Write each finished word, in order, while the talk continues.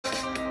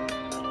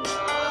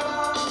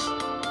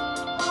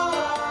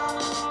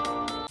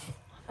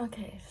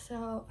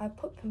So I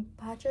put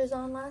patches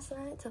on last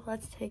night, so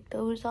let's take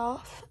those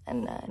off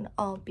and then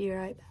I'll be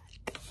right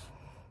back.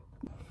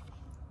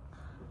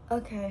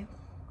 Okay,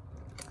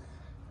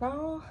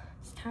 now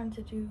it's time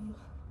to do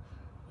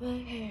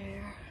the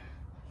hair.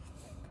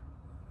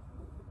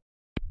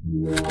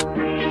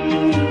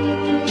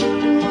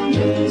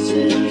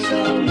 Missing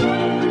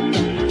someone.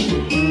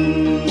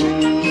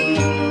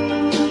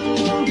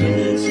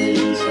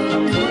 Missing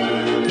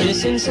someone.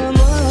 Missing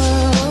someone.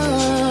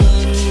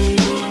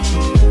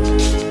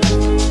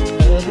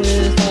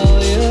 With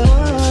all your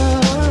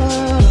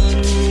heart.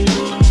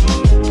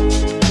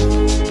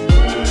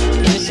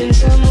 Missing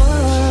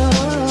someone.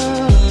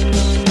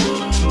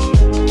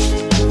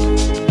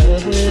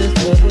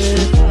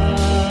 With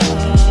heart.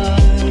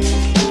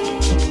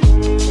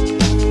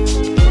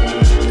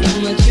 How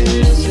much you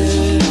miss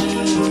it.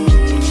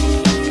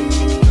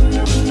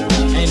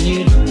 And you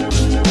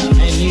deserve.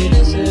 And you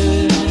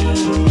deserve.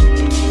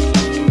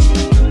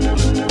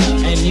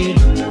 And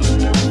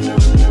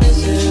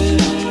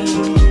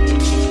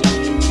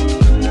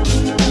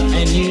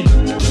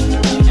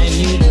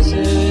you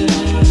deserve.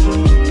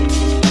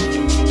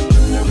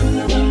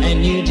 And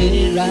you did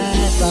it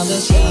right from the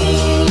start.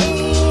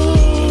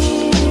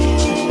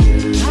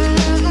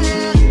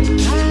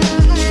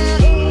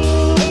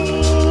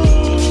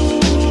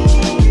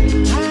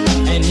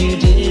 And you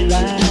did it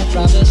right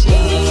from the start.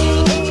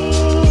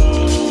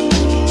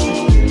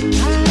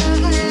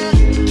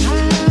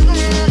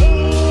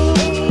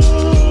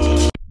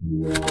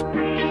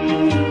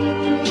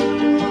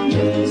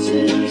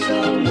 Missing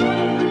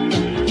someone.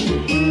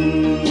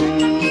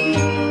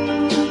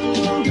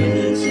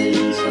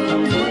 Missing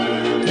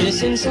someone.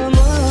 Missing someone.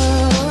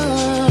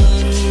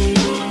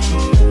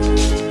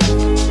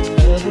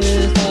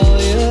 With all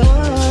your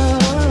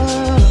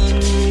heart.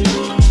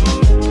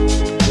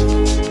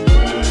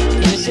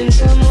 Missing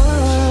someone.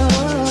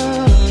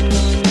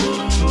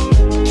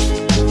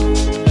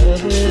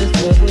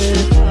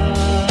 With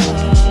heart.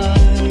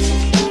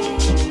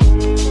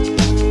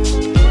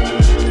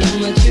 How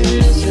much you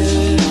miss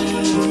it.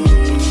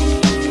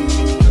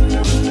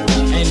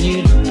 And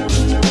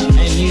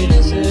you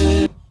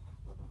deserve.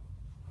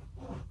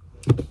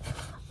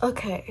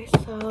 Okay,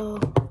 so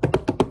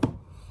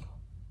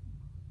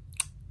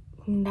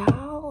now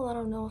that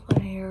I'm done with my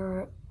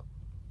hair,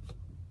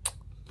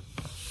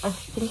 I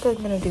think I'm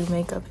gonna do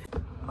makeup.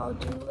 I'll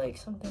do like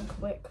something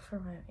quick for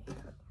my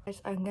makeup.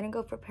 Guys, I'm gonna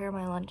go prepare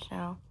my lunch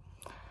now.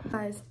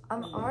 Guys,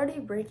 I'm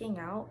already breaking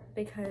out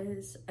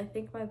because I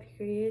think my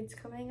period's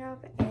coming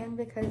up and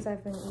because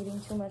I've been eating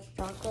too much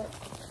chocolate.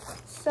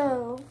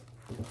 So,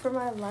 for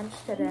my lunch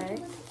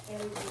today,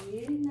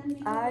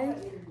 I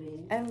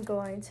am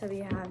going to be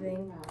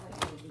having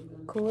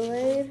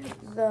Kool-Aid,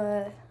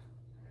 the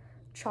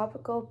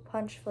tropical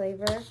punch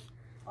flavor,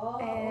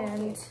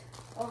 and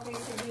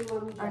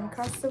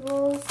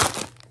Uncrustables,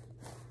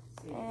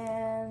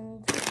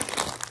 and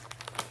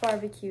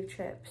barbecue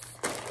chips.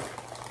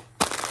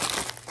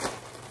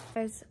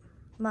 Guys,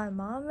 my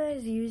mom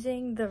is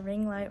using the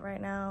ring light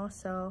right now,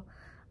 so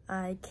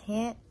I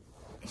can't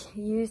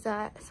use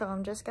that, so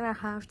I'm just gonna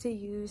have to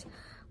use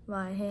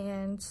my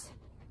hands.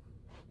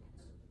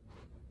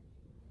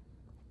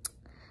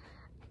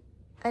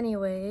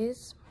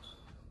 Anyways,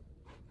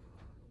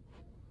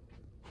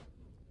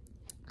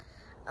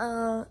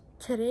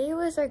 today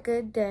was a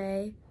good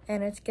day,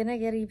 and it's gonna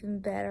get even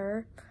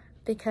better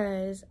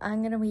because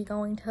I'm gonna be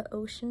going to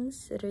Ocean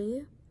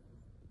City.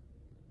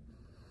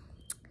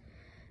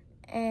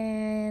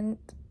 And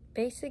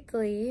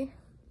basically,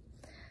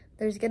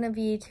 there's gonna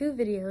be two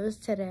videos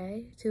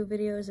today, 2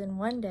 videos in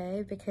one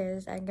day,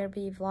 because I'm gonna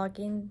be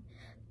vlogging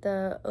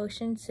the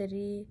Ocean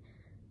City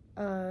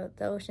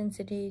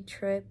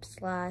trip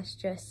 /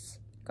 just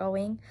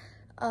going.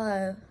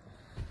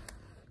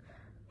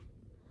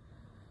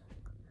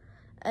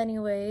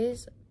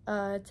 Anyways,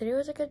 today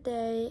was a good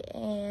day,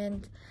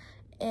 and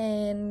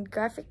in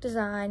graphic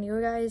design, you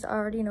guys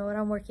already know what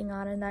I'm working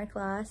on in that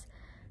class,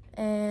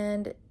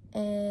 and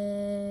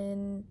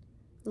in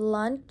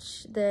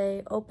lunch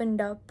they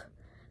opened up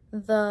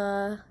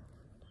the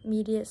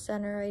media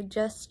center. I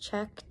just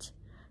checked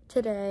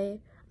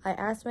today. I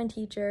asked my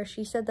teacher,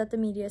 she said that the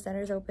media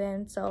center is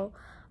open, so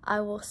I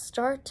will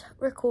start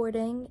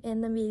recording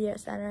in the media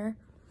center.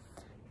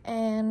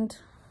 And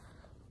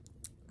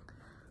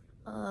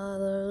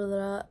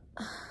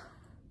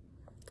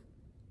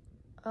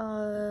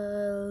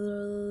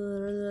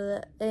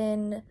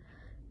in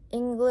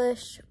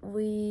English,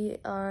 we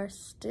are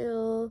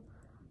still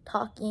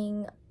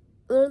talking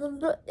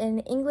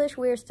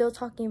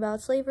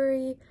about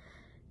slavery,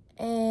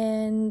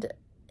 and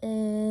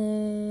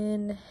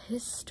in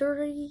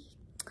history,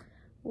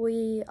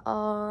 we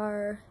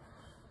are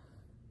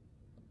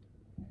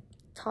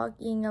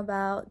talking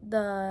about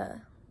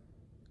the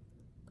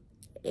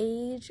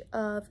age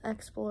of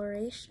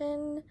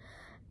exploration,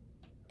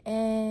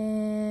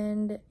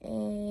 and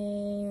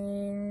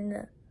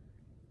in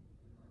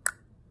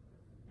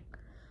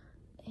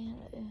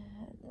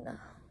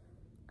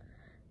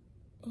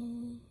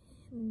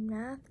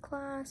math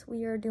class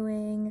we are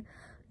doing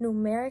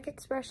numeric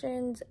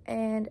expressions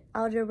and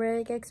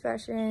algebraic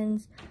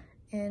expressions,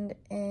 and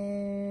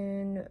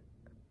in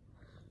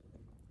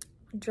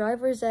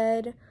driver's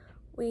ed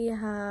we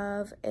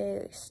have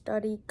a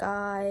study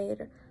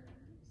guide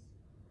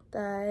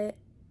that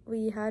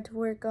we had to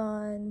work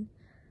on,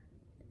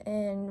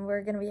 and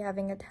we're gonna be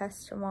having a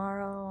test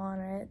tomorrow on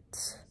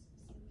it.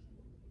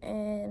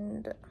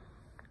 And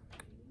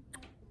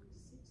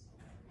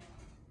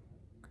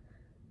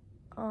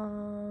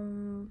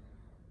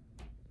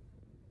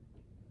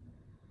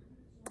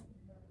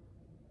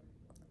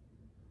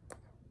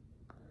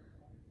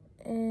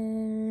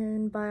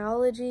in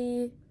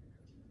biology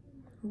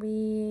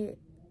we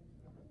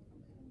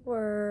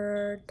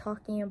were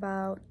talking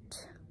about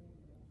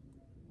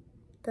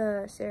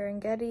the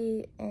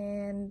Serengeti,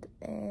 and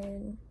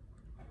am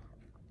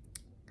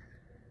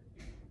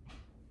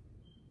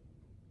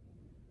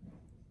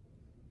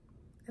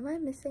I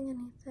missing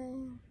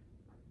anything?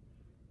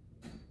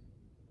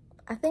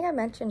 I think I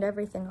mentioned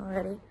everything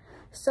already.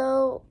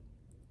 So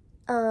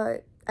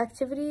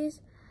activities,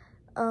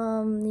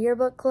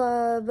 yearbook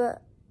club,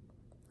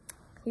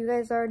 you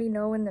guys already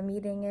know when the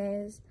meeting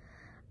is.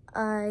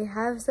 I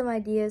have some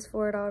ideas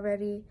for it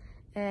already,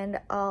 and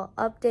I'll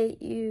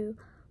update you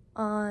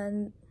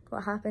on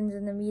what happens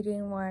in the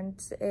meeting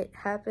once it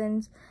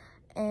happens.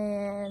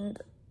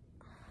 And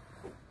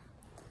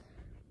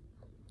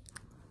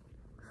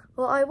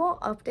well, I won't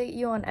update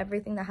you on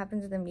everything that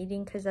happens in the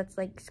meeting because that's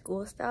like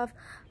school stuff,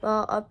 but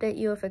I'll update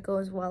you if it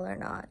goes well or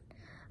not.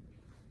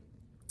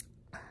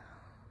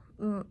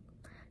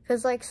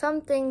 Because like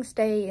some things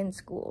stay in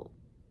school,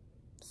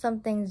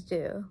 some things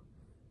do.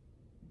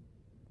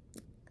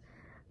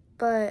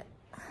 But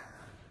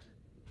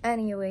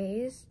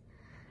anyways,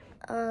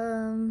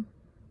 the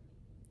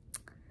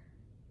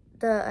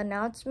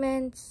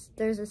announcements,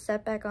 there's a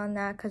setback on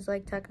that because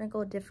like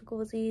technical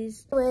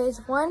difficulties.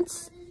 Anyways,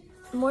 once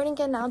morning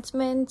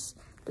announcements,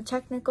 the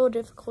technical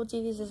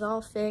difficulties is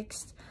all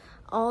fixed,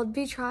 I'll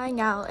be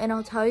trying out and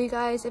I'll tell you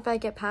guys if I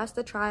get past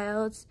the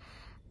tryouts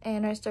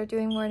and I start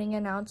doing morning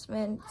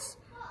announcements.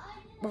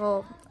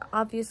 Well,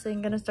 obviously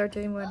I'm gonna start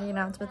doing morning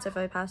announcements if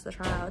I pass the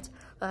tryouts,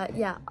 but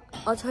yeah,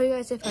 I'll tell you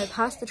guys if I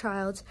pass the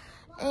tryouts.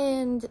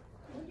 And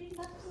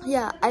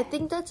yeah, I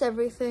think that's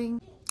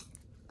everything.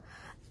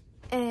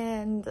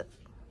 And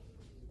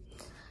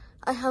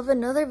I have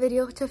another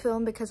video to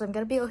film because I'm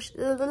gonna be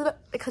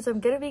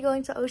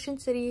going to Ocean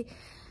City,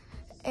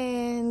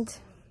 and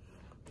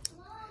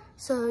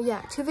so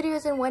yeah, 2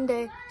 videos in one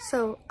day,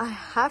 so I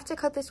have to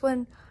cut this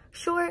one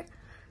short.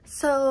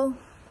 So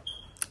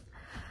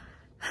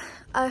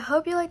I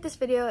hope you liked this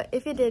video.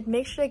 If you did,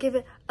 make sure to give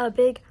it a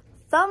big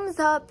thumbs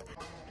up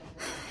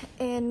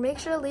and make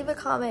sure to leave a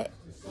comment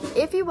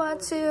if you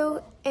want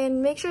to,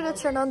 and make sure to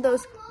turn on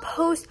those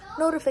post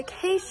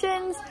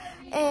notifications,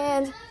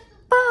 and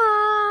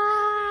bye.